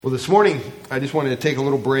Well, this morning, I just wanted to take a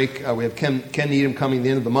little break. We have Ken Needham coming at the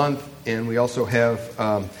end of the month, and we also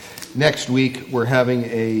have next week, we're having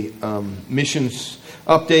a missions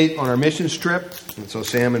update on our missions trip. And so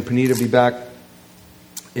Sam and Panita will be back,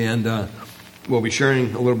 and we'll be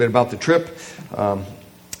sharing a little bit about the trip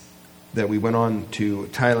that we went on to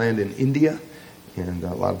Thailand and India, and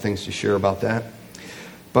a lot of things to share about that.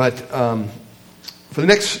 But for the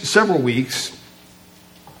next several weeks,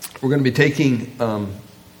 we're going to be taking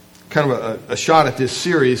kind of a shot at this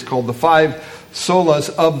series called The Five Solas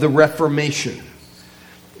of the Reformation.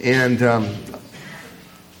 And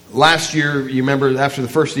last year, you remember, after the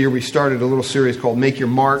first year, we started a little series called Make Your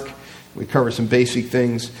Mark. We covered some basic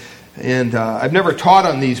things. And I've never taught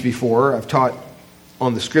on these before. I've taught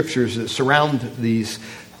on the scriptures that surround these.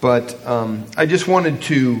 But I just wanted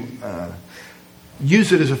to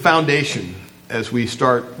use it as a foundation as we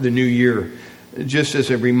start the new year, just as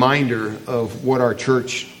a reminder of what our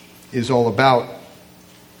church is all about.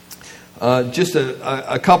 Just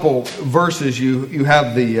a couple verses. You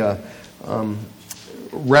have the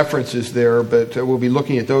references there, but we'll be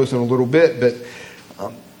looking at those in a little bit. But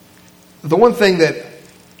the one thing that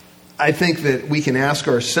I think that we can ask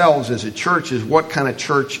ourselves as a church is, what kind of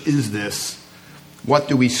church is this? What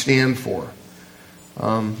do we stand for?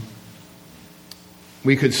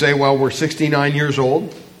 We could say, well, we're 69 years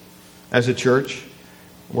old as a church.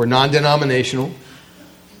 We're non-denominational.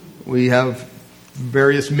 We have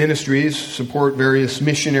various ministries, support various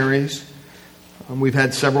missionaries. We've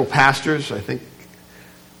had several pastors. I think,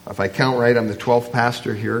 if I count right, I'm the 12th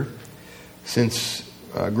pastor here since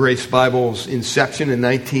Grace Bible's inception in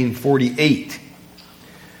 1948.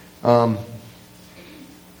 I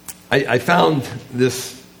found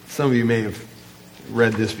this, some of you may have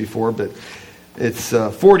read this before, but it's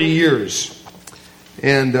 40 years.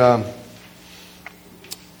 And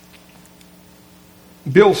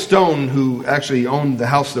Bill Stone, who actually owned the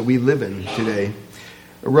house that we live in today,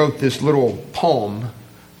 wrote this little poem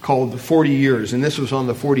called 40 Years. And this was on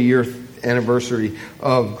the 40th anniversary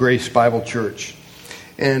of Grace Bible Church.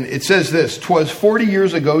 And it says this: "'Twas 40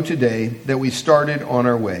 years ago today that we started on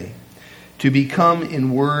our way to become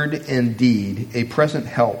in word and deed a present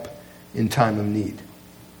help in time of need.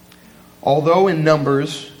 Although in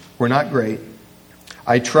numbers we're not great,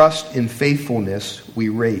 I trust in faithfulness we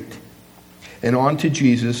rate. And on to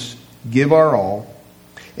Jesus give our all,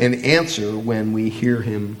 and answer when we hear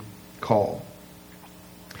him call.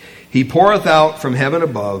 He poureth out from heaven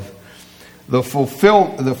above the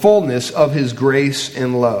fullness of his grace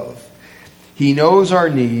and love. He knows our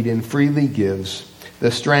need and freely gives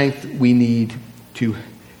the strength we need to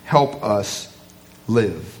help us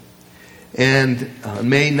live." And on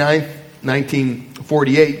May 9th,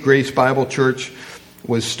 1948, Grace Bible Church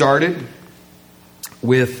was started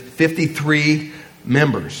with 53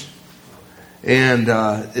 members. And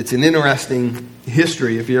it's an interesting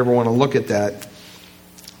history. If you ever want to look at that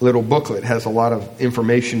little booklet, it has a lot of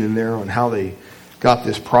information in there on how they got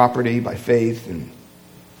this property by faith, and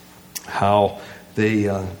how they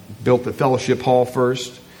built the fellowship hall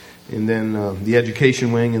first, and then the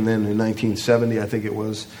education wing, and then in 1970, I think it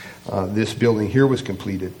was, this building here was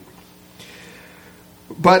completed.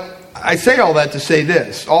 But I say all that to say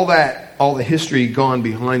this: all the history gone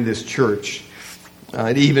behind this church,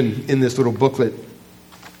 and even in this little booklet,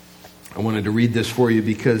 I wanted to read this for you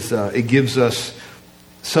because it gives us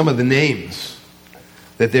some of the names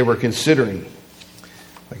that they were considering.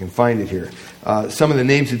 If I can find it here. Some of the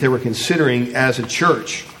names that they were considering as a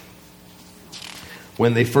church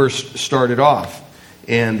when they first started off.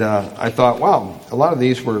 And I thought, wow, a lot of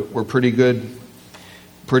these were pretty good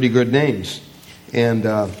names. And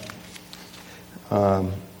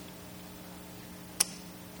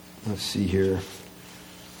let's see here.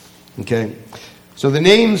 Okay. So the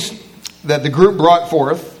names that the group brought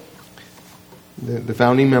forth, the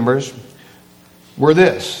founding members, were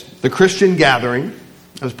this: the Christian Gathering.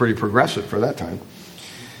 That was pretty progressive for that time.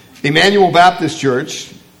 Emmanuel Baptist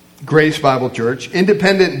Church, Grace Bible Church,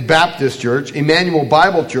 Independent Baptist Church, Emmanuel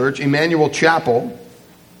Bible Church, Emmanuel Chapel.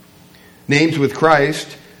 Names with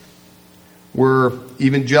Christ were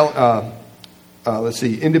Independent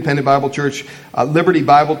Bible Church, Liberty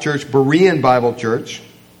Bible Church, Berean Bible Church,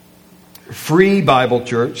 Free Bible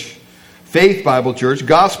Church, Faith Bible Church,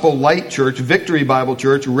 Gospel Light Church, Victory Bible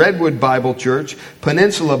Church, Redwood Bible Church,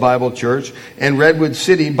 Peninsula Bible Church, and Redwood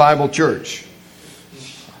City Bible Church.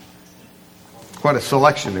 Quite a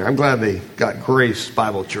selection there. I'm glad they got Grace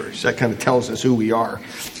Bible Church. That kind of tells us who we are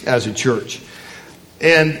as a church.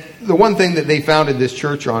 And the one thing that they founded this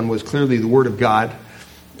church on was clearly the Word of God,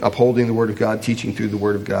 upholding the Word of God, teaching through the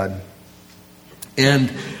Word of God.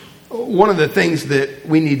 And One of the things that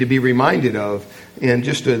we need to be reminded of, and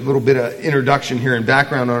just a little bit of introduction here and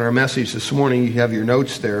background on our message this morning, you have your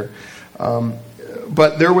notes there.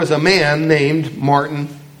 But there was a man named Martin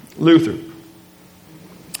Luther.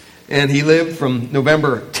 And he lived from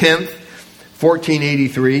November 10th,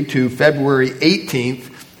 1483 to February 18th,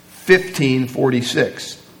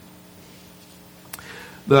 1546.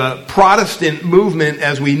 The Protestant movement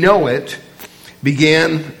as we know it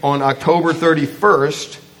began on October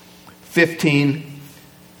 31st,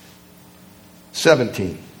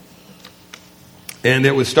 1517. And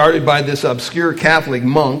it was started by this obscure Catholic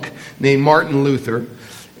monk named Martin Luther.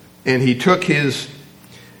 And he took his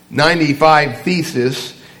 95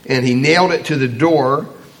 Theses and he nailed it to the door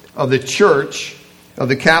of the church, of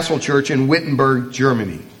the Castle Church in Wittenberg,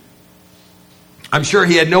 Germany. I'm sure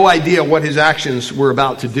he had no idea what his actions were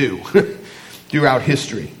about to do throughout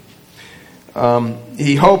history.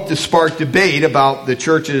 He hoped to spark debate about the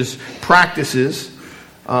church's practices,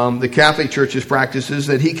 the Catholic Church's practices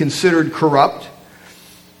that he considered corrupt.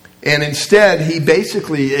 And instead, he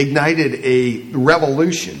basically ignited a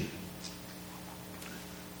revolution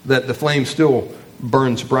that the flame still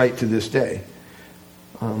burns bright to this day.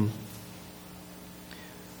 From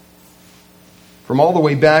all the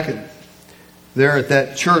way back there at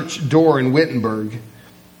that church door in Wittenberg,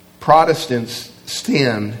 Protestants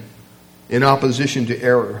stand in opposition to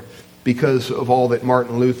error because of all that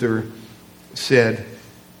Martin Luther said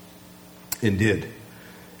and did.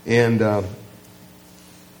 And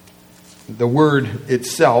the word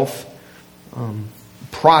itself,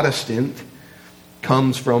 Protestant,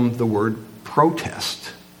 comes from the word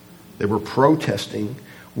protest. They were protesting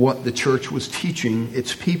what the church was teaching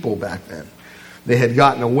its people back then. They had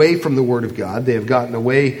gotten away from the Word of God. They have gotten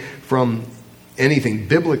away from anything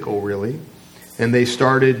biblical, really. And they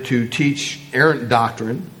started to teach errant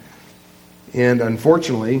doctrine. And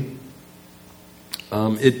unfortunately,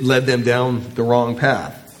 it led them down the wrong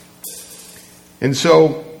path. And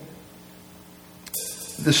so,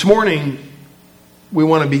 this morning, we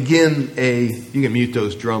want to begin you can mute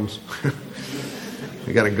those drums.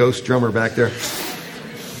 We got a ghost drummer back there.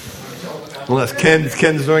 Unless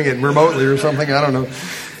Ken's doing it remotely or something, I don't know.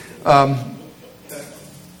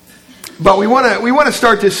 But we want to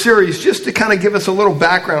start this series just to kind of give us a little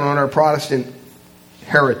background on our Protestant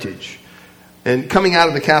heritage. And coming out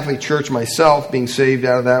of the Catholic Church myself, being saved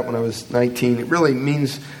out of that when I was 19, it really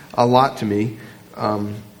means a lot to me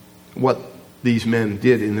what these men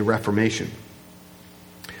did in the Reformation.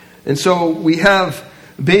 And so we have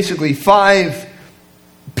basically 5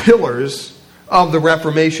 pillars of the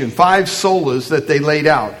Reformation, 5 solas that they laid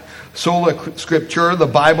out. Sola Scriptura, the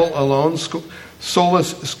Bible alone.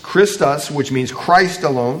 Solus Christus, which means Christ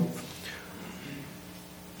alone.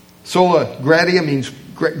 Sola Gratia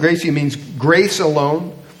means grace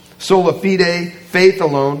alone. Sola Fide, faith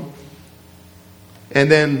alone. And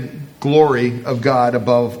then glory of God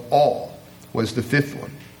above all was the 5th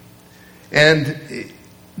one. And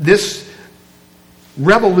this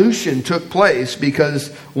revolution took place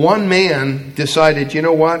because one man decided, you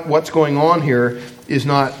know what? What's going on here is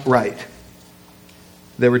not right.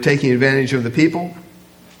 They were taking advantage of the people.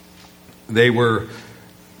 They were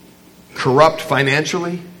corrupt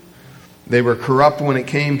financially. They were corrupt when it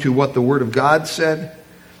came to what the Word of God said.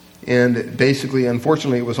 And basically,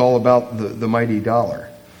 unfortunately, it was all about the mighty dollar.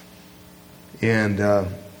 And a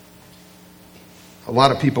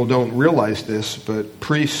lot of people don't realize this, but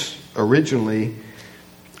priests originally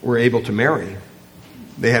were able to marry.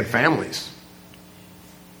 They had families.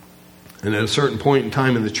 And at a certain point in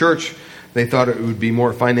time in the church, they thought it would be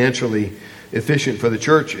more financially efficient for the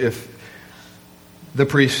church if the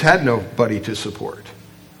priests had nobody to support.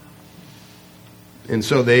 And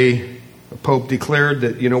so the Pope declared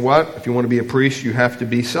that, you know what, if you want to be a priest, you have to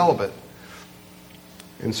be celibate.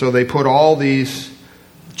 And so they put all these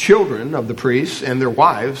children of the priests and their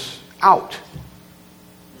wives out.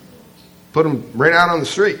 Put them right out on the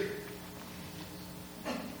street.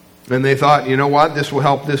 And they thought, you know what, this will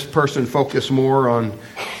help this person focus more on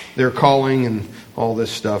their calling and all this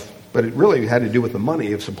stuff. But it really had to do with the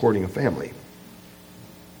money of supporting a family.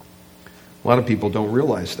 A lot of people don't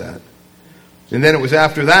realize that. And then it was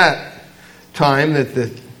after that time that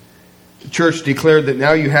the church declared that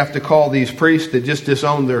now you have to call these priests that just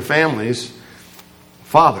disowned their families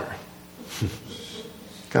father.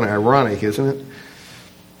 Kind of ironic, isn't it?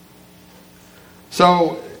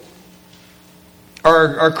 So,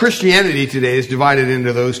 our Christianity today is divided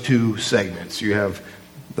into those 2 segments. You have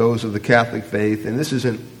those of the Catholic faith, and this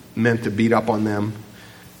isn't meant to beat up on them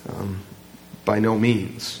by no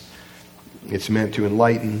means. It's meant to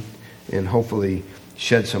enlighten and hopefully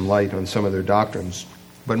shed some light on some of their doctrines.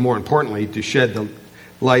 but more importantly, to shed the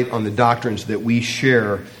light on the doctrines that we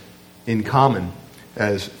share in common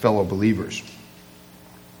as fellow believers.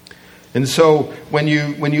 And so when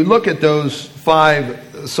you look at those 5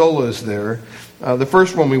 solas there, the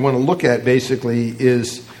first one we want to look at basically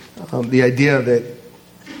is the idea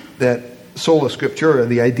that sola scriptura,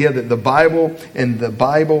 the idea that the Bible and the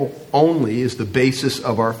Bible only is the basis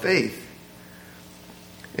of our faith.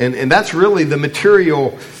 And that's really the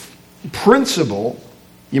material principle,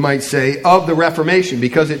 you might say, of the Reformation,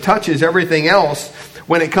 because it touches everything else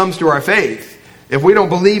when it comes to our faith. If we don't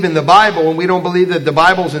believe in the Bible and we don't believe that the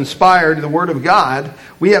Bible's inspired, the Word of God,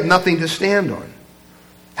 we have nothing to stand on.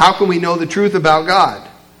 How can we know the truth about God?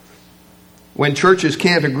 When churches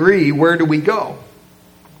can't agree, where do we go?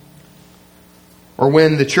 Or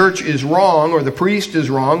when the church is wrong, or the priest is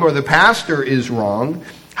wrong, or the pastor is wrong,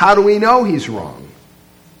 how do we know he's wrong?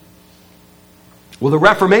 Well, the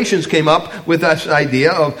Reformations came up with this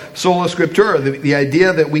idea of sola scriptura, the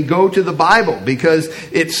idea that we go to the Bible because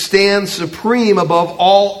it stands supreme above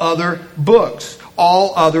all other books,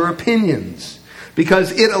 all other opinions,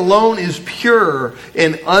 because it alone is pure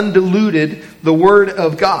and undiluted, the Word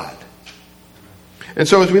of God. And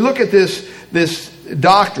so as we look at this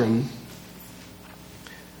doctrine,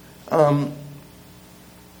 I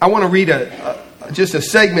want to read just a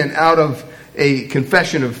segment out of a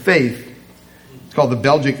confession of faith. It's called the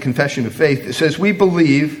Belgic Confession of Faith. It says, "We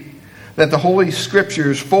believe that the Holy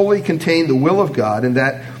Scriptures fully contain the will of God, and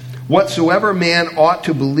that whatsoever man ought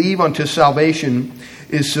to believe unto salvation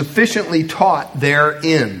is sufficiently taught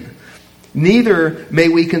therein. Neither may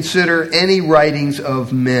we consider any writings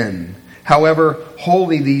of men, however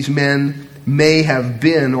holy these men may have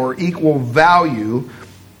been, or of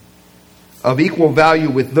equal value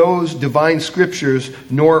with those divine Scriptures,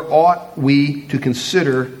 nor ought we to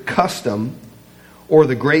consider custom, or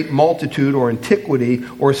the great multitude, or antiquity,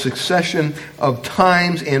 or succession of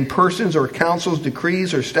times and persons, or councils,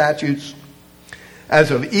 decrees, or statutes, as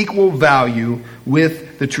of equal value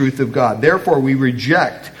with the truth of God. Therefore we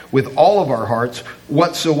reject with all of our hearts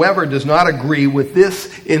whatsoever does not agree with this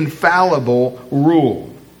infallible rule."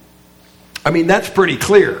 I mean, that's pretty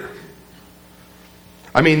clear.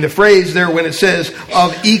 I mean, the phrase there when it says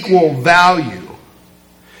of equal value.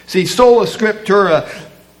 See, sola scriptura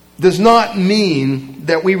does not mean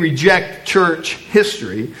that we reject church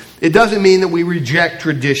history. It doesn't mean that we reject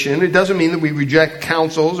tradition. It doesn't mean that we reject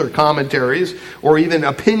councils or commentaries or even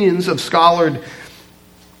opinions of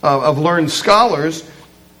learned scholars.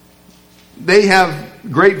 They have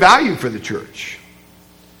great value for the church.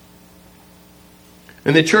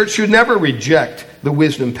 And the church should never reject the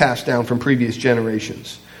wisdom passed down from previous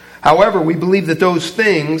generations. However, we believe that those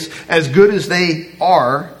things, as good as they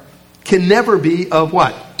are, can never be of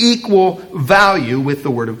what? Equal value with the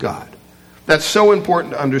Word of God. That's so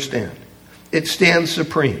important to understand. It stands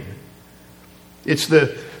supreme. It's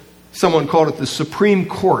someone called it the Supreme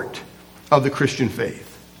Court of the Christian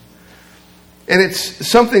faith. And it's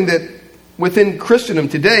something that within Christendom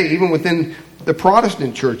today, even within the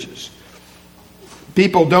Protestant churches,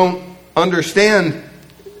 people don't understand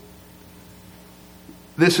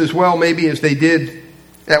this as well maybe as they did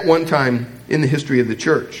at one time in the history of the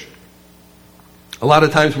church. A lot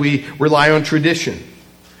of times we rely on tradition,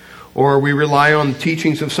 or we rely on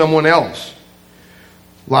teachings of someone else.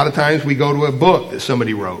 A lot of times we go to a book that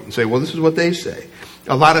somebody wrote and say, well, this is what they say.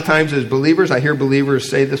 A lot of times as believers, I hear believers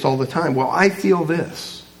say this all the time. Well, I feel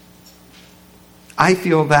this. I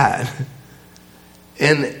feel that.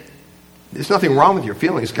 And there's nothing wrong with your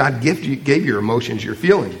feelings. God gave you your emotions, your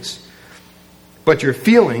feelings. But your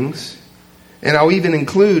feelings, and I'll even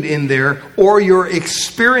include in there, or your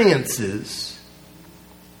experiences,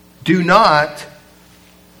 do not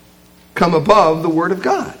come above the Word of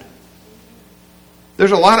God.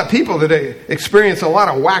 There's a lot of people that experience a lot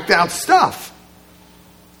of whacked out stuff,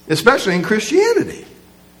 especially in Christianity.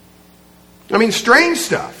 I mean, strange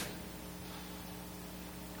stuff.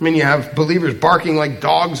 I mean, you have believers barking like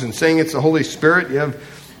dogs and saying it's the Holy Spirit. You have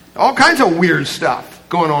all kinds of weird stuff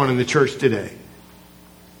going on in the church today.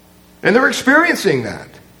 And they're experiencing that.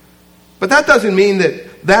 But that doesn't mean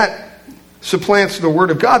that supplants the Word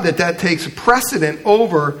of God, that takes precedent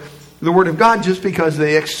over the Word of God just because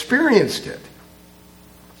they experienced it.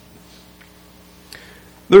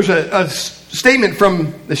 There's a statement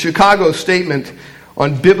from the Chicago Statement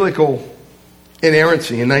on Biblical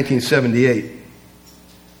Inerrancy in 1978.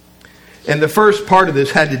 And the first part of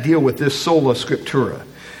this had to deal with this sola scriptura.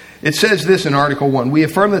 It says this in Article 1. We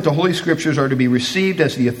affirm that the Holy Scriptures are to be received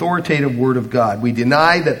as the authoritative Word of God. We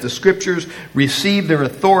deny that the Scriptures receive their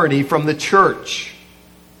authority from the church.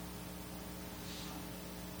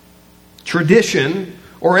 Tradition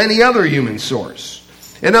or any other human source.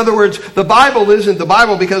 In other words, the Bible isn't the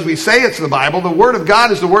Bible because we say it's the Bible. The Word of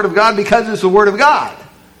God is the Word of God because it's the Word of God.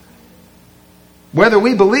 Whether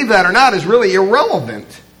we believe that or not is really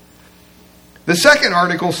irrelevant. The second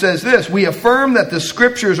article says this: we affirm that the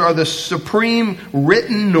Scriptures are the supreme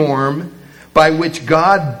written norm by which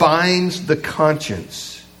God binds the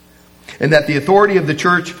conscience, and that the authority of the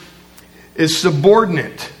church is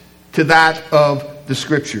subordinate to that of the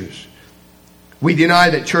Scriptures. We deny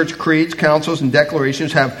that church creeds, councils, and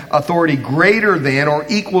declarations have authority greater than or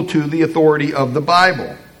equal to the authority of the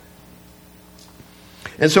Bible.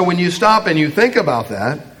 And so when you stop and you think about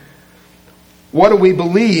that, what do we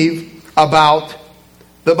believe about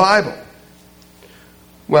the Bible?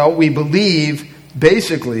 Well, we believe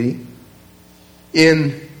basically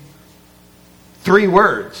in three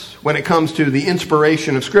words when it comes to the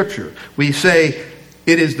inspiration of Scripture. We say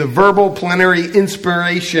it is the verbal plenary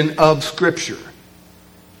inspiration of Scripture.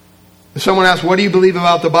 If someone asks, what do you believe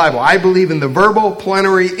about the Bible? I believe in the verbal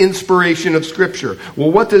plenary inspiration of Scripture.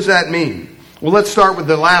 Well, what does that mean? Well, let's start with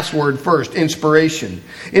the last word first, inspiration.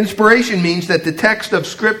 Inspiration means that the text of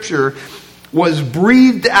Scripture was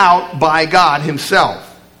breathed out by God Himself.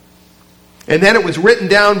 And then it was written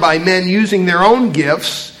down by men using their own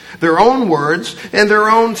gifts, their own words, and their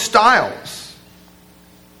own styles.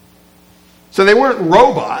 So they weren't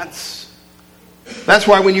robots. That's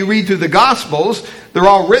why when you read through the Gospels, they're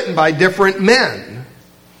all written by different men.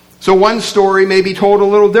 So one story may be told a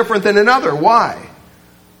little different than another. Why?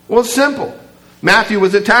 Well, it's simple. Matthew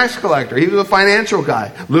was a tax collector. He was a financial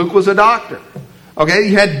guy. Luke was a doctor. Okay,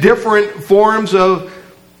 he had different forms of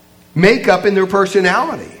makeup in their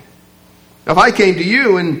personality. If I came to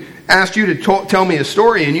you and asked you to tell me a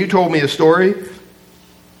story, and you told me a story,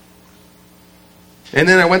 and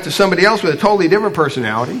then I went to somebody else with a totally different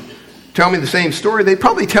personality, tell me the same story, they'd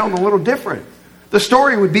probably tell them a little different. The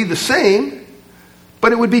story would be the same,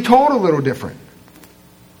 but it would be told a little different.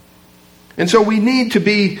 And so we need to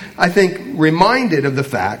be, I think, reminded of the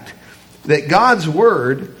fact that God's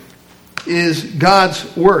Word is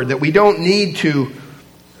God's Word, that we don't need to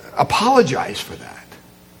apologize for that.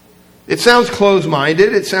 It sounds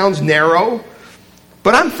closed-minded, it sounds narrow,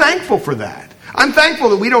 but I'm thankful for that. I'm thankful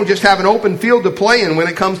that we don't just have an open field to play in when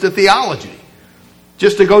it comes to theology,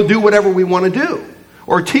 just to go do whatever we want to do,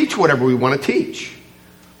 or teach whatever we want to teach.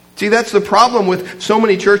 See, that's the problem with so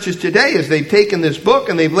many churches today, is they've taken this book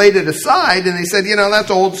and they've laid it aside and they said,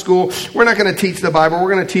 that's old school. We're not going to teach the Bible.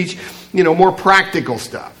 We're going to teach, more practical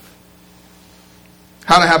stuff.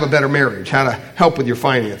 How to have a better marriage, how to help with your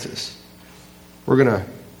finances. We're going to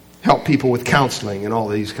help people with counseling and all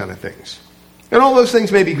these kind of things. And all those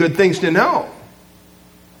things may be good things to know.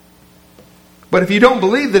 But if you don't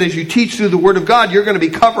believe that as you teach through the Word of God, you're going to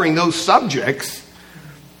be covering those subjects,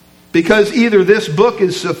 because either this book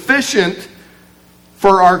is sufficient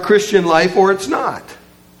for our Christian life or it's not.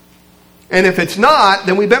 And if it's not,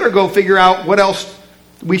 then we better go figure out what else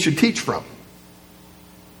we should teach from.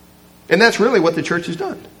 And that's really what the church has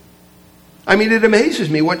done. It amazes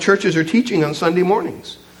me what churches are teaching on Sunday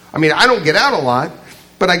mornings. I don't get out a lot,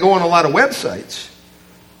 but I go on a lot of websites.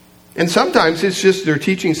 And sometimes it's just they're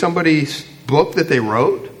teaching somebody's book that they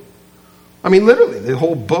wrote. Literally, the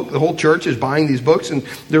whole book, the whole church is buying these books and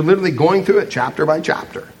they're literally going through it chapter by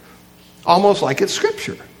chapter. Almost like it's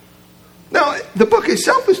Scripture. Now, the book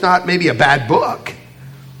itself is not maybe a bad book,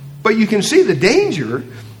 but you can see the danger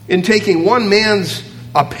in taking one man's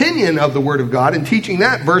opinion of the Word of God and teaching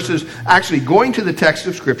that versus actually going to the text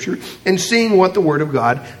of Scripture and seeing what the Word of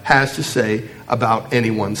God has to say about any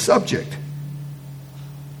one subject.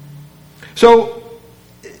 So,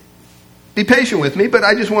 be patient with me, but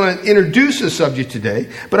I just want to introduce this subject today.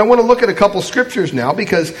 But I want to look at a couple scriptures now,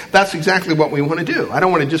 because that's exactly what we want to do. I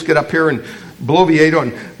don't want to just get up here and bloviate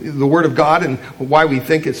on the Word of God and why we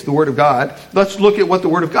think it's the Word of God. Let's look at what the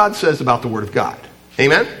Word of God says about the Word of God.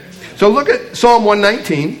 Amen? So look at Psalm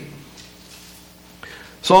 119.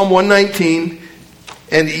 Psalm 119,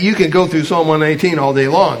 and you can go through Psalm 119 all day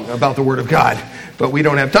long about the Word of God, but we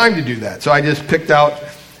don't have time to do that. So I just picked out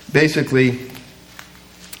basically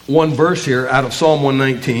one verse here out of Psalm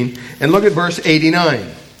 119, and look at verse 89.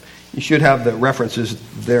 You should have the references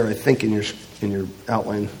there, I think, in your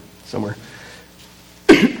outline somewhere.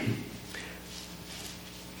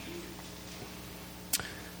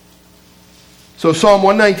 So Psalm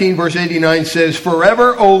 119 verse 89 says,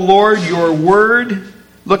 "Forever, O Lord, your word,"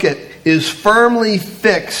 look at, "is firmly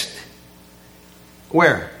fixed."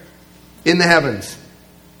 Where? In the heavens.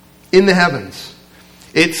 In the heavens.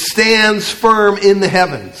 It stands firm in the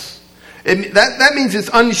heavens. That means it's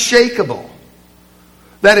unshakable.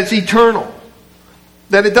 That it's eternal.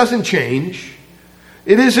 That it doesn't change.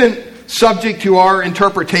 It isn't subject to our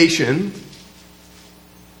interpretation.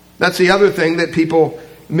 That's the other thing that people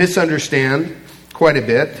misunderstand quite a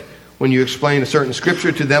bit. When you explain a certain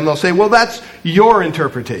scripture to them, they'll say, well, that's your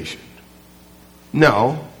interpretation.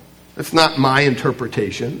 No, that's not my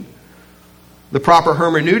interpretation. The proper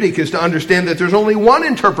hermeneutic is to understand that there's only one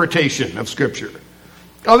interpretation of Scripture,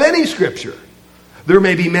 of any Scripture. There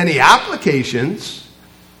may be many applications,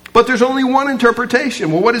 but there's only one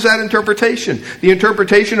interpretation. Well, what is that interpretation? The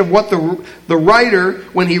interpretation of what the writer,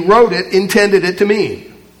 when he wrote it, intended it to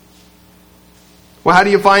mean. Well, how do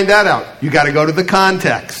you find that out? You got to go to the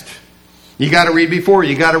context. You got to read before,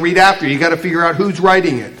 you got to read after, you got to figure out who's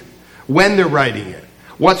writing it, when they're writing it,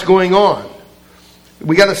 what's going on.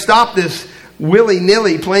 We got to stop this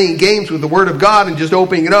willy-nilly playing games with the Word of God and just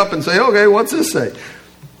opening it up and say, okay, what's this say?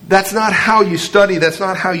 That's not how you study, that's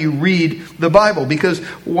not how you read the Bible. Because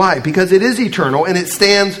why? Because it is eternal and it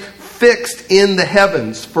stands fixed in the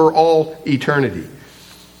heavens for all eternity.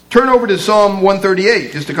 Turn over to Psalm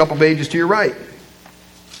 138, just a couple pages to your right.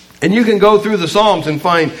 And you can go through the Psalms and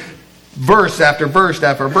find verse after verse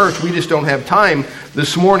after verse. We just don't have time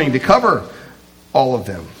this morning to cover all of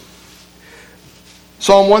them.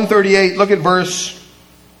 Psalm 138, look at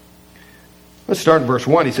let's start in verse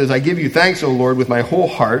 1. He says, I give you thanks, O Lord, with my whole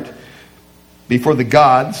heart. Before the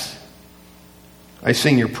gods, I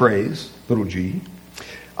sing your praise, little g.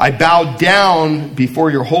 I bow down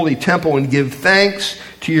before your holy temple and give thanks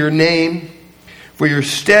to your name for your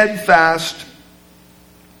steadfast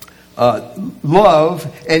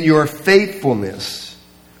love and your faithfulness.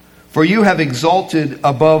 For you have exalted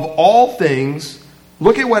above all things.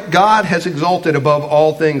 Look at what God has exalted above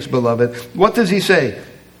all things, beloved. What does he say?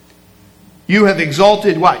 You have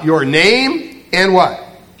exalted what? Your name and what?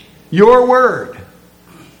 Your word.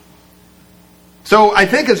 So I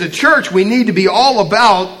think as a church we need to be all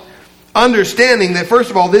about understanding that, first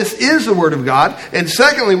of all, this is the Word of God. And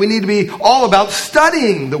secondly, we need to be all about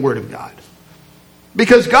studying the Word of God.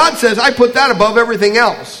 Because God says, I put that above everything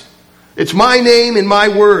else. It's my name and my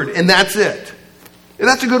word, and that's it. And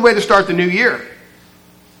that's a good way to start the new year.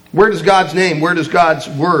 Where does God's name, where does God's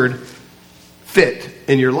word fit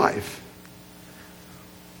in your life?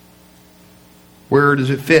 Where does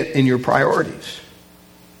it fit in your priorities?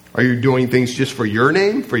 Are you doing things just for your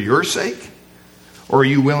name, for your sake? Or are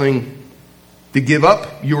you willing to give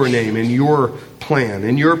up your name and your plan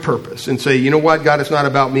and your purpose and say, you know what, God, it's not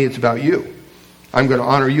about me, it's about you. I'm going to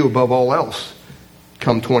honor you above all else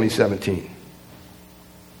come 2017.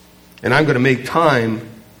 And I'm going to make time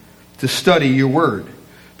to study your word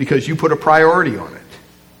because you put a priority on it.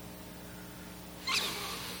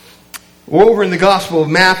 Over in the Gospel of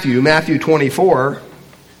Matthew, Matthew 24,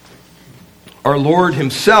 our Lord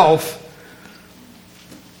himself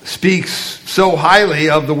speaks so highly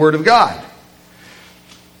of the Word of God,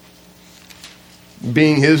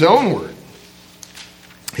 being his own word.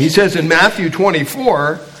 He says in Matthew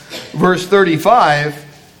 24, verse 35,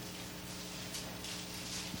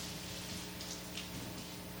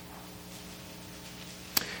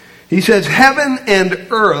 he says, heaven and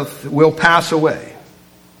earth will pass away.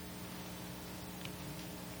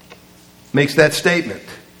 Makes that statement.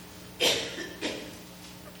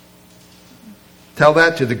 Tell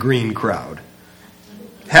that to the green crowd.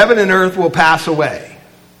 Heaven and earth will pass away.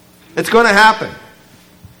 It's going to happen.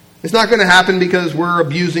 It's not going to happen because we're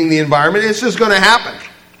abusing the environment. It's just going to happen.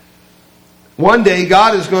 One day,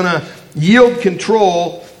 God is going to yield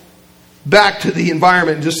control back to the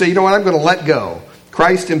environment and just say, you know what, I'm going to let go.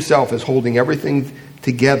 Christ himself is holding everything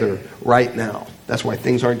together right now. That's why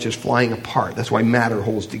things aren't just flying apart. That's why matter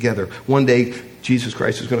holds together. One day, Jesus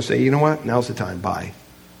Christ is going to say, you know what, now's the time, bye.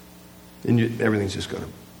 And everything's just going to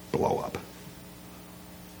blow up.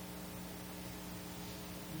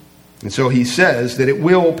 And so he says that it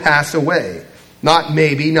will pass away. Not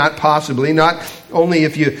maybe, not possibly, not only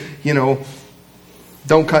if you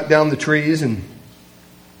don't cut down the trees and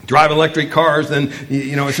drive electric cars, then,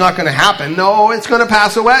 it's not going to happen. No, it's going to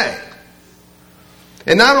pass away.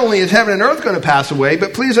 And not only is heaven and earth going to pass away,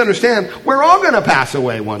 but please understand, we're all going to pass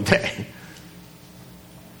away one day.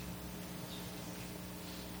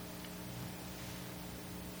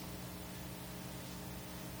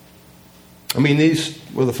 I mean, these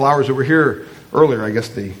were the flowers that were here earlier. I guess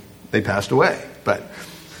they passed away. But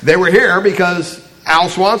they were here because Al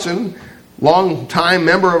Swanson, long-time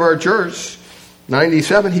member of our church,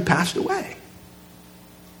 97, he passed away.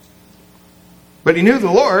 But he knew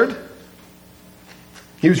the Lord.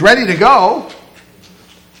 He was ready to go.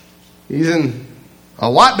 He's in a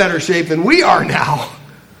lot better shape than we are now.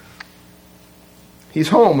 He's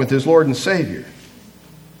home with his Lord and Savior.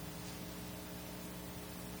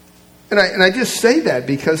 And I just say that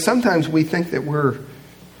because sometimes we think that we're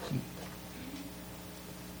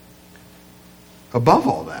above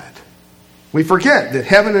all that. We forget that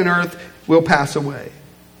heaven and earth will pass away.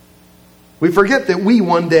 We forget that we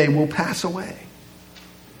one day will pass away.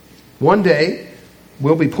 One day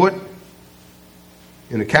we'll be put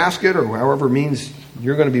in a casket or however means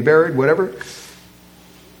you're going to be buried, whatever.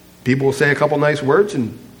 People will say a couple nice words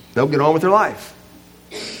and they'll get on with their life.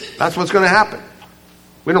 That's what's going to happen.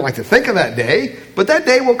 We don't like to think of that day, but that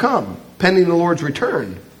day will come, pending the Lord's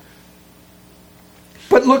return.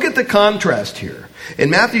 But look at the contrast here.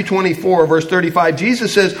 In Matthew 24, verse 35,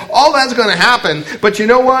 Jesus says, all that's going to happen, but you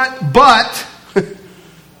know what? But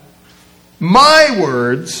my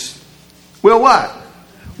words will what?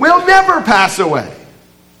 Will never pass away.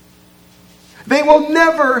 They will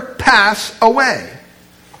never pass away.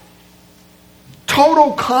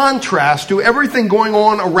 Total contrast to everything going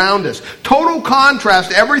on around us. Total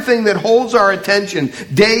contrast to everything that holds our attention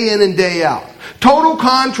day in and day out. Total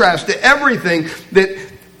contrast to everything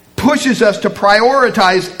that pushes us to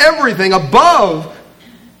prioritize everything above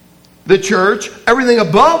the church, everything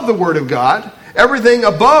above the Word of God, everything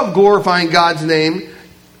above glorifying God's name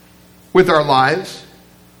with our lives.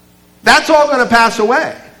 That's all going to pass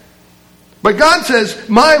away. But God says,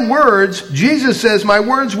 my words, Jesus says, my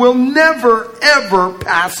words will never, ever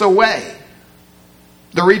pass away.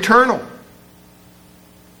 They're eternal.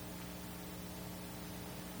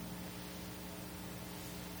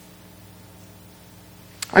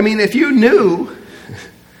 I mean, if you knew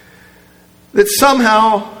that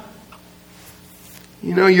somehow,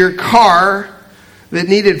 your car that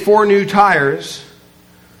needed 4 new tires,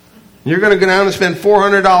 you're going to go down and spend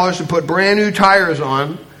 $400 to put brand new tires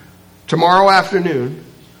on tomorrow afternoon.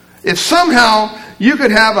 If somehow you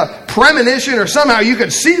could have a premonition or somehow you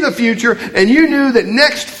could see the future and you knew that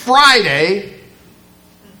next Friday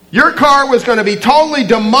your car was going to be totally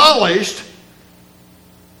demolished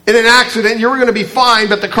in an accident, you were going to be fine,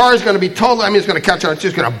 but the car is going to be totally, it's going to catch on, it's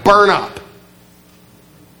just going to burn up.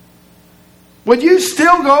 Would you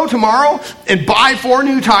still go tomorrow and buy 4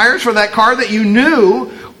 new tires for that car that you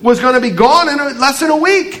knew was going to be gone in less than a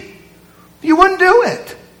week? You wouldn't do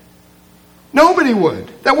it. Nobody would.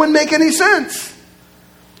 That wouldn't make any sense.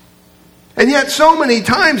 And yet so many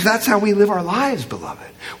times that's how we live our lives,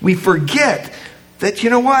 beloved. We forget that,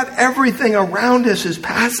 everything around us is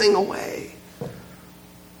passing away.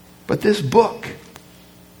 But this book,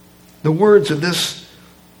 the words of this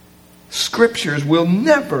scriptures will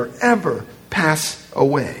never, ever pass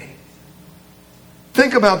away.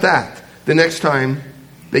 Think about that the next time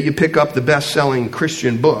that you pick up the best-selling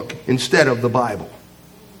Christian book instead of the Bible.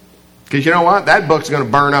 Because you know what? That book's going to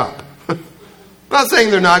burn up. I'm not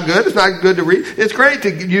saying they're not good. It's not good to read. It's great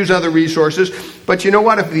to use other resources. But you know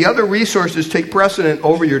what? If the other resources take precedent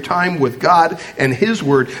over your time with God and His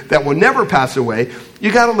Word that will never pass away,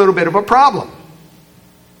 you got a little bit of a problem.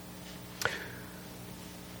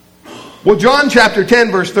 Well, John chapter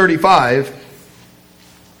 10, verse 35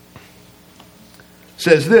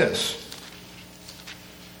 says this.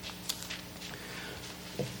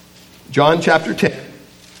 John chapter 10.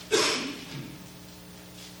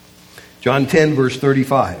 John 10, verse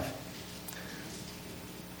 35.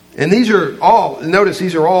 And these are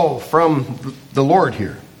all from the Lord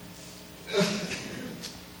here.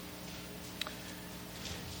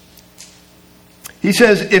 He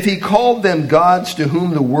says, if He called them gods to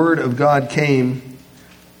whom the word of God came,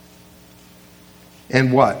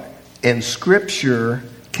 and what? And Scripture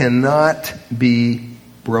cannot be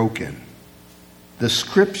broken. The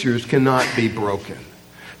Scriptures cannot be broken.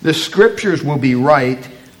 The Scriptures will be right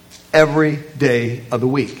every day of the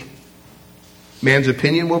week. Man's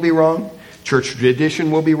opinion will be wrong. Church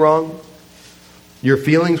tradition will be wrong. Your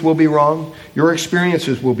feelings will be wrong. Your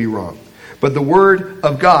experiences will be wrong. But the Word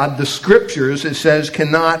of God, the Scriptures, it says,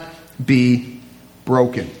 cannot be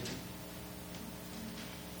broken.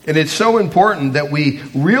 And it's so important that we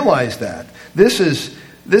realize that. This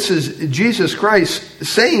is Jesus Christ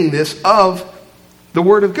saying this of the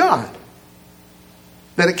Word of God.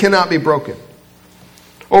 That it cannot be broken.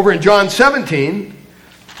 Over in John 17,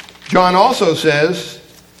 John also says,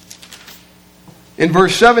 in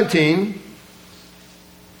verse 17,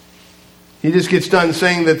 he just gets done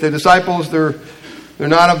saying that the disciples, they're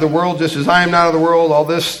not of the world, just as I am not of the world, all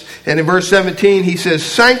this. And in verse 17, he says,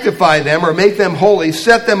 sanctify them or make them holy,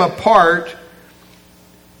 set them apart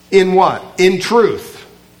in what? In truth.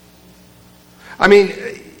 I mean,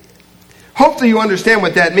 hopefully you understand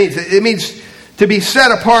what that means. It means to be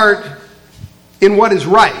set apart in what is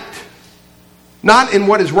right, not in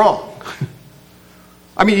what is wrong.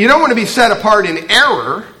 I mean, you don't want to be set apart in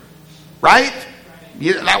error, right?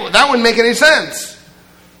 That wouldn't make any sense.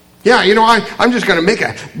 Yeah, I'm just going to make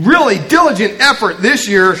a really diligent effort this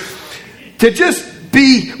year to just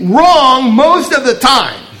be wrong most of the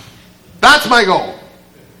time. That's my goal.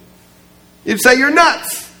 You'd say, you're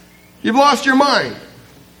nuts. You've lost your mind.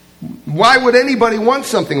 Why would anybody want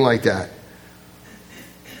something like that?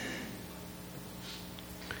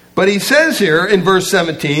 But he says here in verse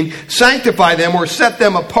 17, sanctify them or set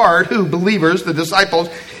them apart, who? Believers, the disciples,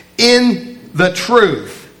 in the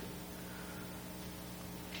truth.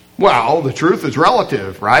 Well, the truth is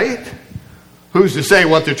relative, right? Who's to say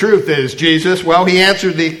what the truth is, Jesus? Well, he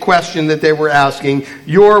answered the question that they were asking.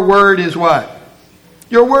 Your word is what?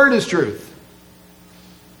 Your word is truth.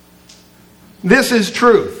 This is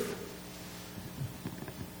truth.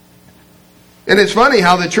 And it's funny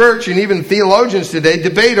how the church and even theologians today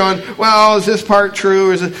debate on, well, is this part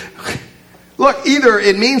true? Is it? Look, either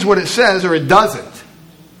it means what it says or it doesn't.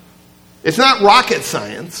 It's not rocket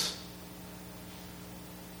science.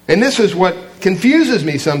 And this is what confuses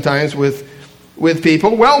me sometimes with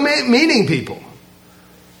people, well-meaning people.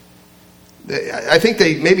 I think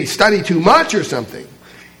they maybe study too much or something.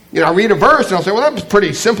 I read a verse and I'll say, well, that was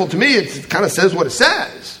pretty simple to me. It kind of says what it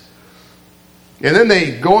says. And then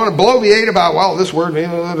they go on and bloviate about, well, this word,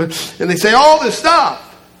 and they say all this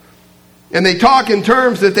stuff. And they talk in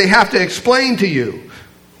terms that they have to explain to you.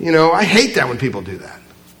 I hate that when people do that.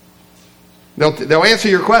 They'll answer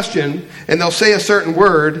your question, and they'll say a certain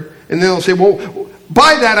word, and then they'll say, well,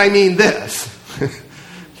 by that I mean this.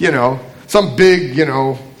 Some big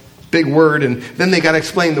word, and then they got to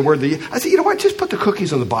explain the word. I say, you know what, just put the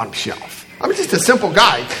cookies on the bottom shelf. I'm just a simple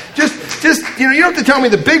guy. Just you don't have to tell me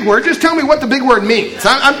the big word. Just tell me what the big word means.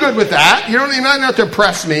 I'm good with that. You're not have to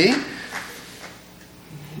impress me.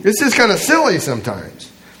 It's just kind of silly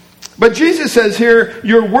sometimes. But Jesus says here,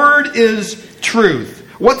 your word is truth.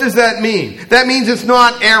 What does that mean? That means it's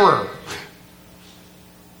not error.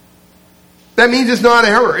 That means it's not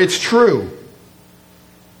error. It's true.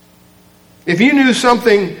 If you knew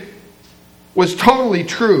something was totally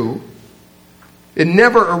true and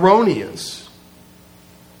never erroneous,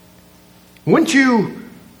 wouldn't you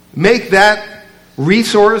make that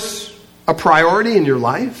resource a priority in your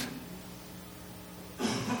life?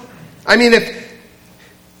 I mean,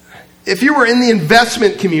 if you were in the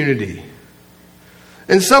investment community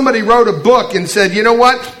and somebody wrote a book and said, you know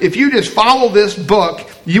what, if you just follow this book,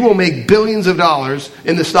 you will make billions of dollars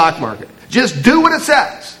in the stock market. Just do what it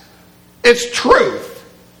says. It's truth.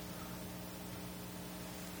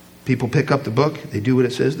 People pick up the book, they do what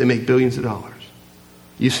it says, they make billions of dollars.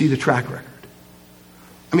 You see the track record.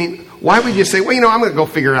 I mean, why would you say, well, I'm going to go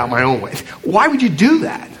figure it out my own way? Why would you do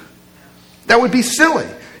that? That would be silly.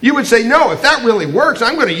 You would say, no, if that really works,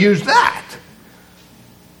 I'm going to use that.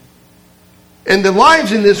 And the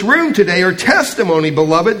lives in this room today are testimony,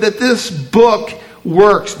 beloved, that this book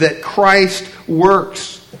works, that Christ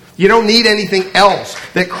works. You don't need anything else.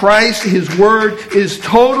 That Christ, His Word, is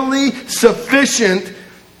totally sufficient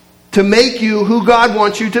to make you who God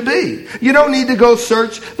wants you to be. You don't need to go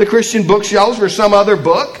search the Christian bookshelves for some other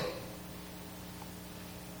book.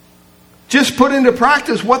 Just put into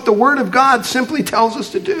practice what the Word of God simply tells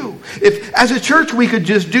us to do. If, as a church, we could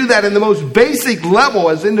just do that in the most basic level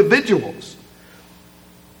as individuals,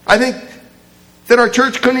 I think that our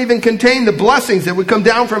church couldn't even contain the blessings that would come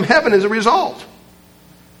down from heaven as a result.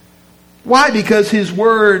 Why? Because His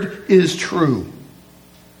Word is true.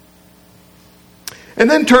 And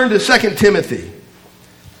then turn to 2 Timothy.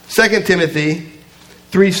 2 Timothy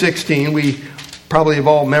 3:16. We probably have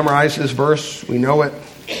all memorized this verse. We know it.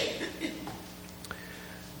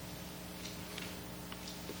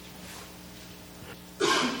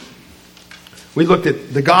 We looked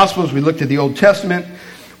at the Gospels. We looked at the Old Testament.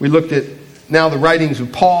 We looked at now the writings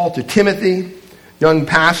of Paul to Timothy, young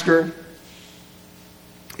pastor.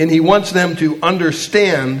 And he wants them to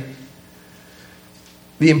understand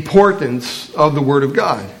the importance of the Word of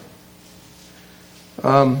God.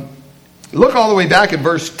 Look all the way back at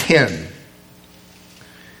verse 10.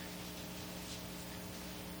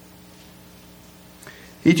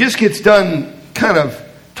 He just gets done kind of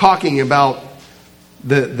talking about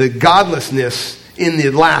the godlessness in the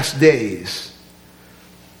last days.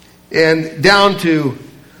 And down to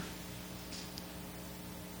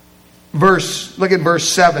look at verse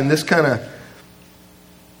 7. This kind of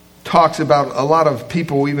talks about a lot of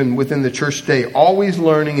people, even within the church today, always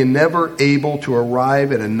learning and never able to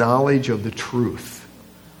arrive at a knowledge of the truth.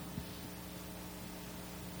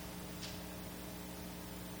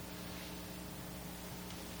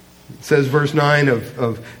 It says, verse 9,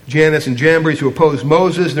 of Jannes and Jambres who oppose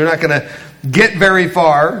Moses. They're not going to get very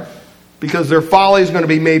far because their folly is going to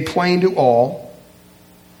be made plain to all.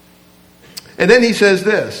 And then he says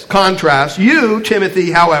this, contrast, you,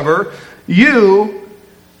 Timothy, however, you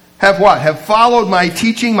have what? Have followed my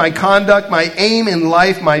teaching, my conduct, my aim in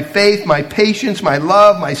life, my faith, my patience, my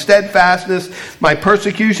love, my steadfastness, my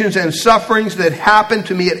persecutions and sufferings that happened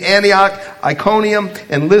to me at Antioch, Iconium,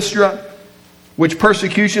 and Lystra, which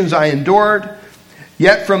persecutions I endured.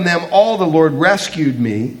 Yet from them all the Lord rescued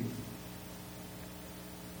me.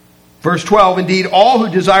 Verse 12, indeed, all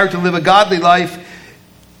who desire to live a godly life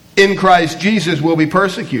in Christ Jesus will be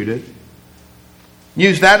persecuted.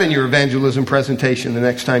 Use that in your evangelism presentation the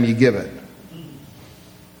next time you give it.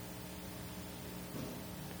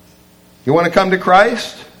 You want to come to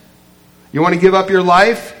Christ? You want to give up your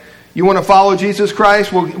life? You want to follow Jesus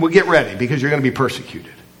Christ? We'll get ready, because you're going to be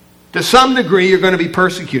persecuted. To some degree, you're going to be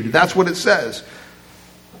persecuted. That's what it says.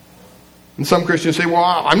 And some Christians say, well,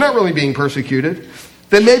 I'm not really being persecuted.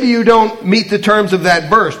 Then maybe you don't meet the terms of that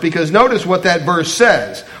verse, because notice what that verse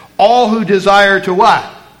says. All who desire to what?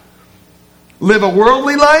 Live a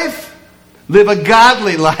worldly life? Live a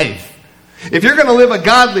godly life. If you're going to live a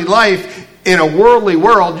godly life in a worldly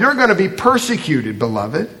world, you're going to be persecuted,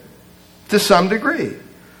 beloved, to some degree.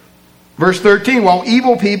 Verse 13, while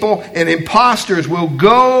evil people and impostors will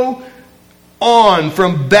go on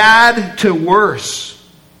from bad to worse.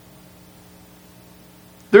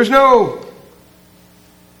 There's no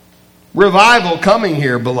revival coming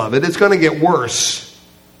here, beloved. It's going to get worse.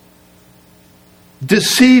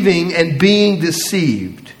 Deceiving and being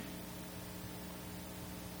deceived.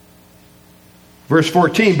 Verse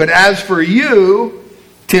 14, but as for you,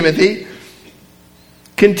 Timothy,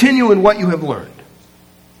 continue in what you have learned.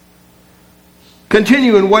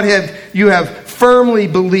 Continue in what you have firmly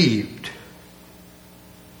believed,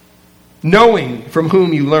 knowing from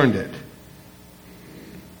whom you learned it.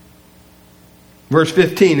 Verse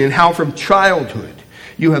 15, and how from childhood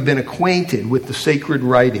you have been acquainted with the sacred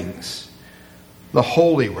writings, the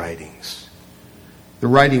holy writings, the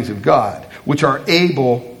writings of God, which are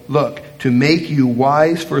able, look, to make you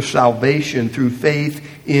wise for salvation through faith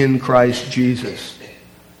in Christ Jesus.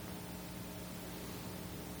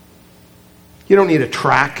 You don't need a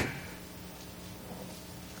track.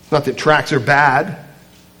 Not that tracks are bad,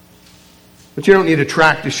 but you don't need a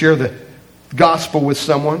track to share the gospel with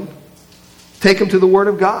someone. Take them to the Word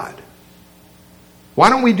of God. Why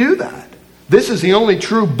don't we do that? This is the only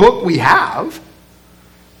true book we have.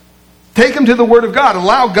 Take them to the Word of God.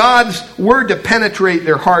 Allow God's Word to penetrate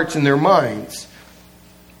their hearts and their minds.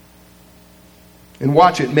 And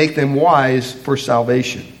watch it make them wise for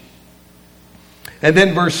salvation. And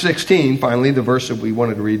then verse 16, finally, the verse that we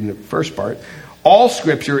wanted to read in the first part. All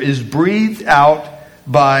Scripture is breathed out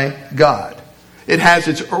by God. It has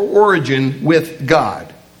its origin with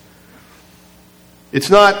God. It's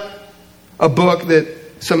not a book that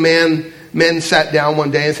some men sat down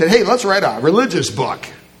one day and said, hey, let's write a religious book.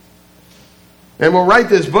 And we'll write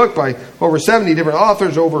this book by over 70 different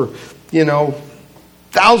authors over,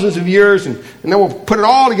 thousands of years. And then we'll put it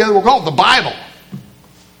all together. We'll call it the Bible.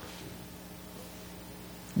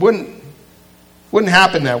 Wouldn't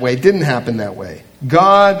happen that way. It didn't happen that way.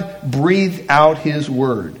 God breathed out His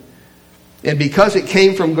Word. And because it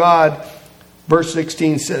came from God, verse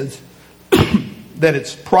 16 says that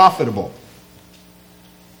it's profitable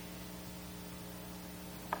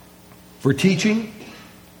for teaching,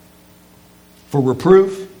 for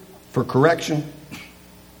reproof, for correction,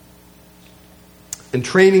 and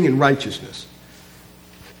training in righteousness,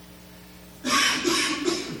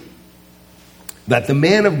 that the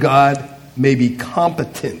man of God may be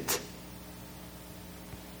competent.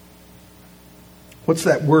 What's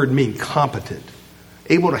that word mean, competent?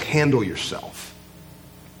 Able to handle yourself.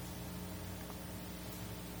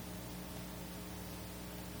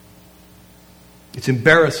 It's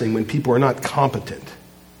embarrassing when people are not competent.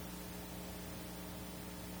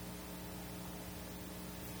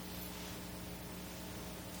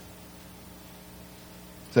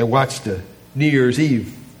 As I watched the New Year's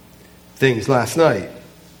Eve things last night,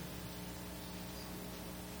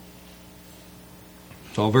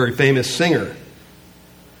 saw a very famous singer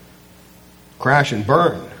crash and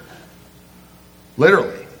burn.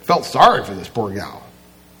 Literally. Felt sorry for this poor gal.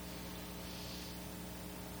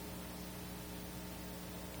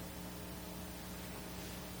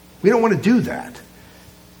 We don't want to do that.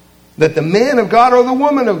 That the man of God or the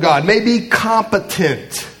woman of God may be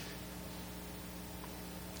competent,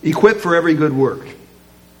 equipped for every good work.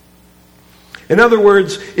 In other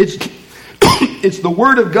words, it's the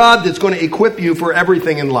Word of God that's going to equip you for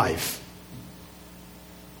everything in life.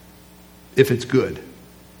 If it's good.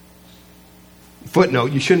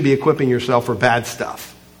 Footnote, you shouldn't be equipping yourself for bad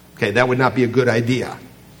stuff. Okay, that would not be a good idea,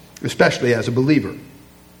 especially as a believer.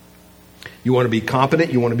 You want to be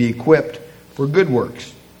competent. You want to be equipped for good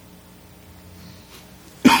works.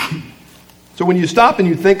 So when you stop and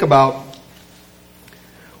you think about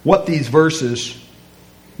what these verses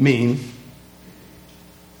mean,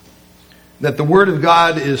 that the Word of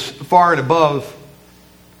God is far and above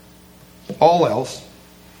all else,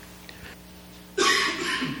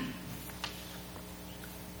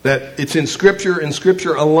 that it's in Scripture and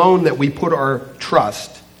Scripture alone that we put our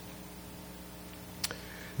trust.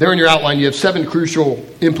 There in your outline you have 7 crucial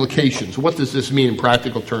implications. What does this mean in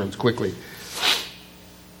practical terms, quickly?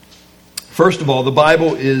 First of all, the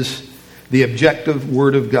Bible is the objective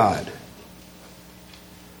Word of God.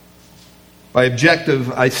 By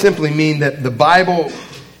objective, I simply mean that the Bible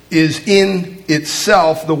is in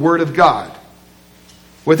itself the Word of God.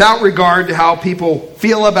 Without regard to how people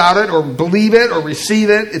feel about it or believe it or receive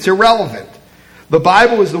it, it's irrelevant. The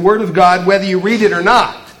Bible is the Word of God whether you read it or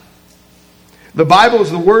not. The Bible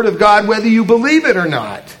is the Word of God whether you believe it or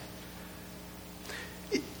not.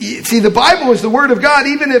 See, the Bible is the Word of God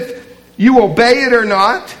even if you obey it or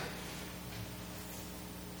not.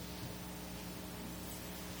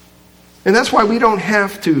 And that's why we don't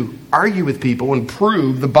have to argue with people and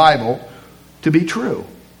prove the Bible to be true.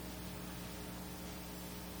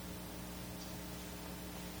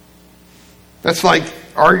 That's like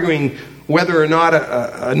arguing whether or not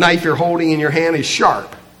a knife you're holding in your hand is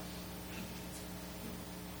sharp.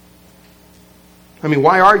 I mean,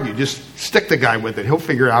 why argue? Just stick the guy with it. He'll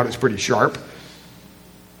figure out it's pretty sharp.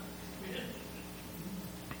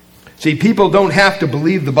 See, people don't have to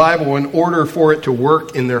believe the Bible in order for it to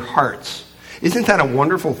work in their hearts. Isn't that a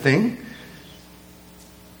wonderful thing?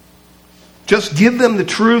 Just give them the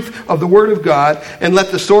truth of the Word of God and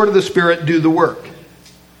let the sword of the Spirit do the work.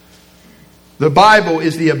 The Bible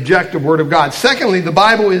is the objective Word of God. Secondly, the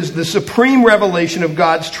Bible is the supreme revelation of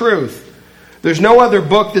God's truth. There's no other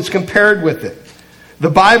book that's compared with it. The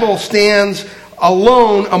Bible stands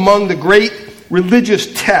alone among the great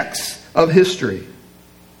religious texts of history,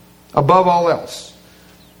 above all else.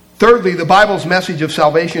 Thirdly, the Bible's message of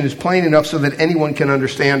salvation is plain enough so that anyone can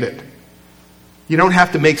understand it. You don't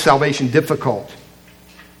have to make salvation difficult.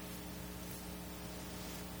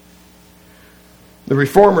 The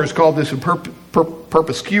Reformers called this a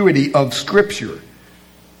perspicuity of Scripture.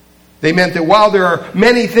 They meant that while there are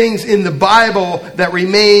many things in the Bible that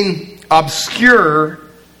remain obscure,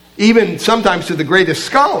 even sometimes to the greatest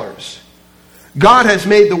scholars, God has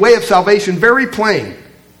made the way of salvation very plain,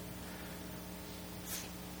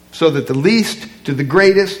 so that the least to the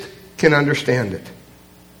greatest can understand it.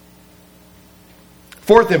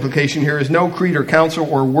 Fourth implication here is no creed or counsel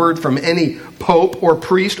or word from any pope or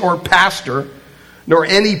priest or pastor, nor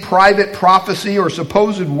any private prophecy or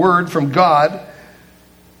supposed word from God,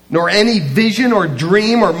 nor any vision or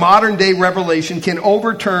dream or modern day revelation can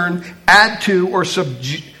overturn, add to, or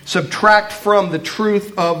subtract from the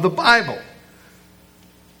truth of the Bible.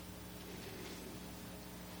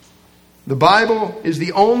 The Bible is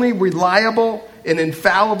the only reliable and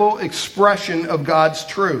infallible expression of God's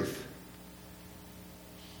truth.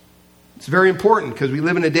 It's very important because we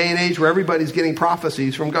live in a day and age where everybody's getting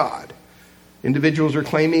prophecies from God. Individuals are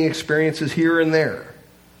claiming experiences here and there.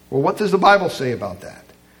 Well, what does the Bible say about that?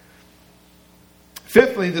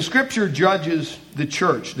 Fifthly, the Scripture judges the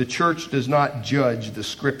church. The church does not judge the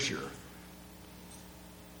Scripture.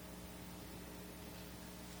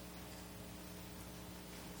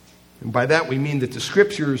 And by that we mean that the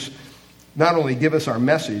Scriptures not only give us our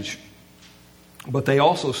message, but they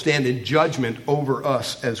also stand in judgment over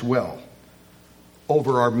us as well,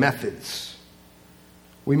 over our methods.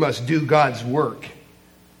 We must do God's work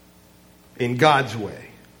in God's way,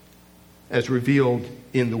 as revealed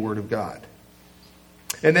in the Word of God.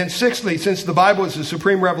 And then sixthly, since the Bible is the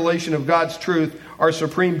supreme revelation of God's truth, our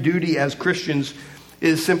supreme duty as Christians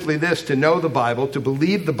is simply this: to know the Bible, to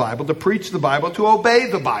believe the Bible, to preach the Bible, to obey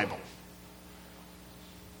the Bible.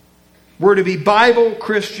 We're to be Bible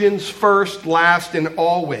Christians first, last, and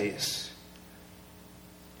always.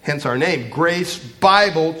 Hence our name, Grace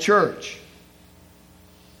Bible Church.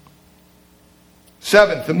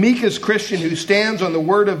 Seventh, the meekest Christian who stands on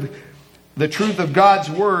the truth of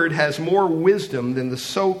God's Word has more wisdom than the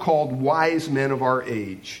so-called wise men of our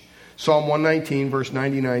age. Psalm 119, verse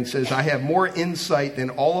 99 says, I have more insight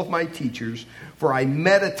than all of my teachers, for I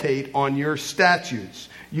meditate on your statutes.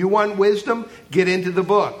 You want wisdom? Get into the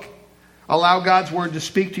book. Allow God's Word to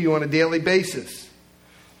speak to you on a daily basis.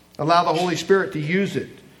 Allow the Holy Spirit to use it,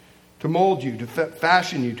 to mold you, to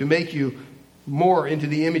fashion you, to make you more into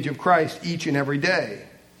the image of Christ each and every day.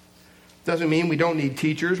 Doesn't mean we don't need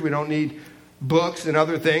teachers, we don't need books and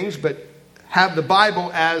other things, but have the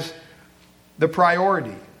Bible as the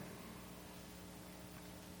priority.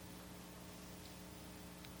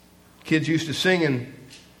 Kids used to sing in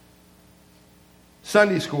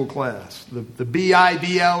Sunday school class, the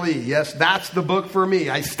B-I-B-L-E. Yes, that's the book for me.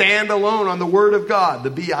 I stand alone on the Word of God, the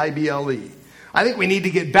B-I-B-L-E. I think we need to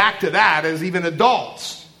get back to that as even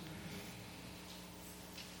adults.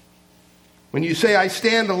 When you say, I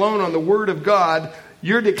stand alone on the Word of God,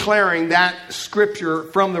 you're declaring that scripture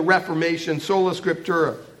from the Reformation, sola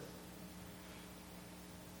scriptura.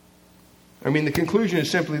 I mean, the conclusion is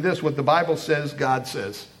simply this: what the Bible says, God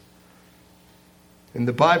says. And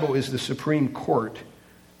the Bible is the supreme court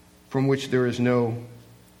from which there is no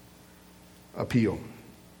appeal.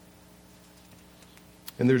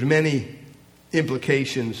 And there's many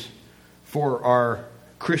implications for our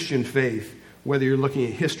Christian faith, whether you're looking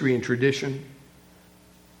at history and tradition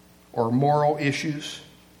or moral issues.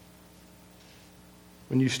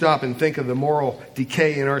 When you stop and think of the moral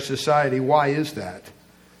decay in our society, why is that?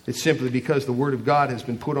 It's simply because the Word of God has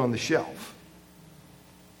been put on the shelf.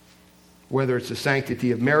 Whether it's the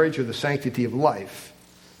sanctity of marriage or the sanctity of life,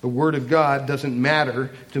 the Word of God doesn't matter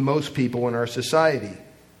to most people in our society.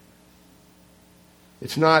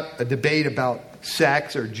 It's not a debate about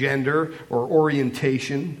sex or gender or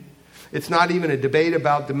orientation. It's not even a debate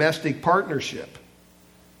about domestic partnership.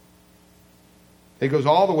 It goes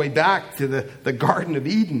all the way back to the Garden of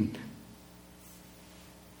Eden,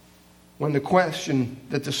 when the question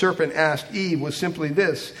that the serpent asked Eve was simply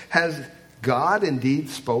this: has God indeed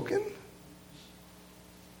spoken?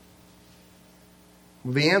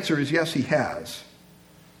 Well, the answer is yes, He has.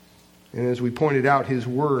 And as we pointed out, His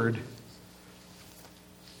Word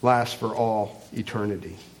lasts for all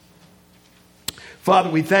eternity. Father,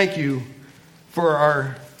 we thank You for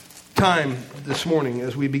our time this morning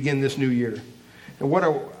as we begin this new year. And what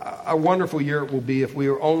a wonderful year it will be if we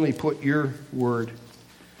only put Your Word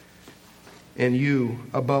and You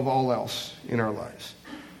above all else in our lives.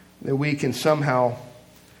 That we can somehow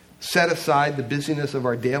set aside the busyness of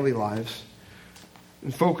our daily lives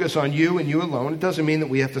and focus on You and You alone. It doesn't mean that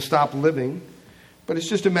we have to stop living, but it's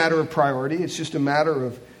just a matter of priority. It's just a matter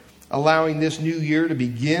of allowing this new year to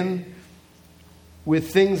begin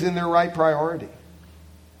with things in their right priority.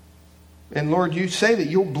 And Lord, You say that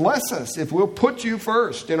You'll bless us if we'll put You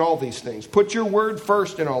first in all these things. Put Your Word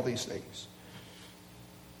first in all these things.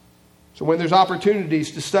 So when there's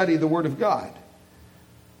opportunities to study the Word of God,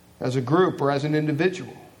 as a group or as an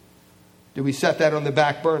individual, do we set that on the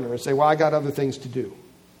back burner and say, well, I got other things to do?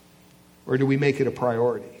 Or do we make it a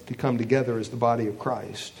priority to come together as the body of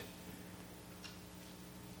Christ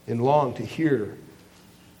and long to hear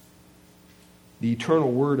the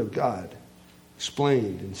eternal Word of God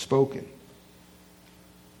explained and spoken,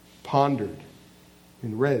 pondered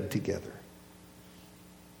and read together?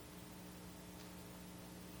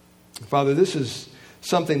 Father, this is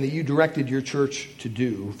something that You directed Your church to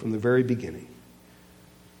do from the very beginning.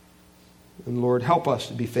 And Lord, help us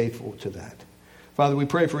to be faithful to that. Father, we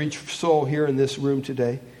pray for each soul here in this room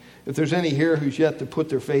today. If there's any here who's yet to put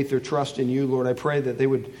their faith or trust in You, Lord, I pray that they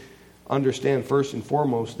would understand first and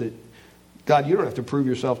foremost that, God, You don't have to prove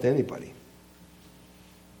Yourself to anybody.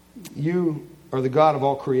 You are the God of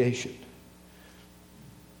all creation.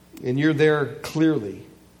 And You're there clearly.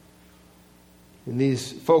 And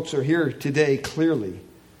these folks are here today clearly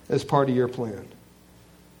as part of Your plan.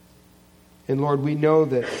 And Lord, we know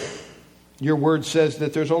that Your Word says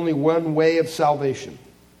that there's only one way of salvation.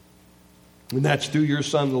 And that's through Your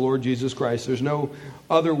Son, the Lord Jesus Christ. There's no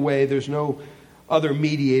other way. There's no other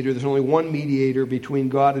mediator. There's only one mediator between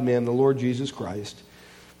God and man, the Lord Jesus Christ.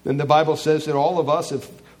 And the Bible says that all of us have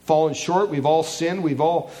fallen short. We've all sinned. We've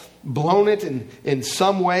all blown it in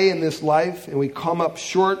some way in this life. And we come up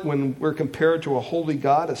short when we're compared to a holy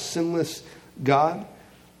God, a sinless God.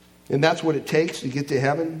 And that's what it takes to get to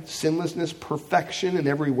heaven. Sinlessness, perfection in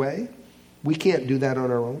every way. We can't do that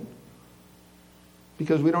on our own.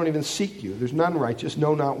 Because we don't even seek You. There's none righteous,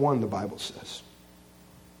 no, not one, the Bible says.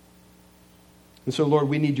 And so, Lord,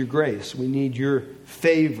 we need Your grace. We need Your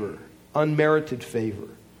favor, unmerited favor,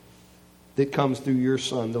 that comes through Your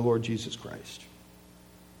Son, the Lord Jesus Christ.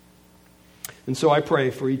 And so I pray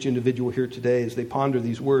for each individual here today as they ponder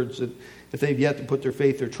these words, that if they've yet to put their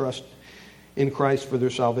faith or trust in Christ for their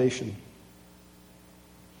salvation,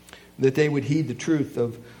 that they would heed the truth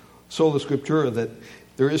of sola scriptura, that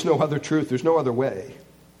there is no other truth, there's no other way.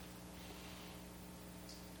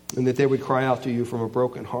 And that they would cry out to You from a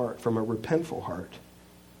broken heart, from a repentful heart,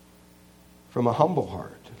 from a humble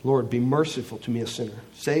heart. Lord, be merciful to me, a sinner.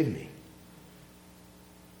 Save me.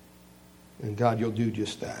 And God, You'll do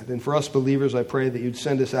just that. And for us believers, I pray that You'd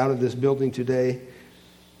send us out of this building today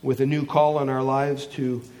with a new call on our lives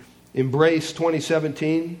to embrace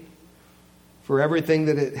 2017 for everything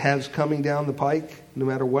that it has coming down the pike, no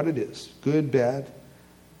matter what it is, good, bad.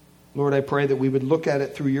 Lord, I pray that we would look at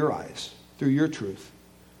it through your eyes, through your truth,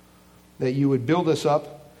 that you would build us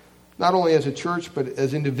up, not only as a church, but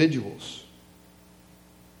as individuals.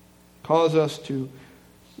 Cause us to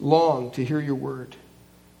long to hear your word.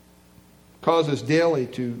 Cause us daily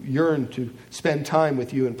to yearn to spend time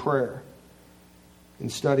with you in prayer and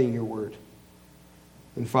studying your word.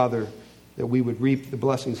 And Father, that we would reap the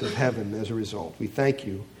blessings of heaven as a result. We thank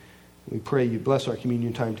you. We pray you bless our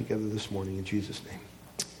communion time together this morning. In Jesus'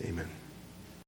 name, amen.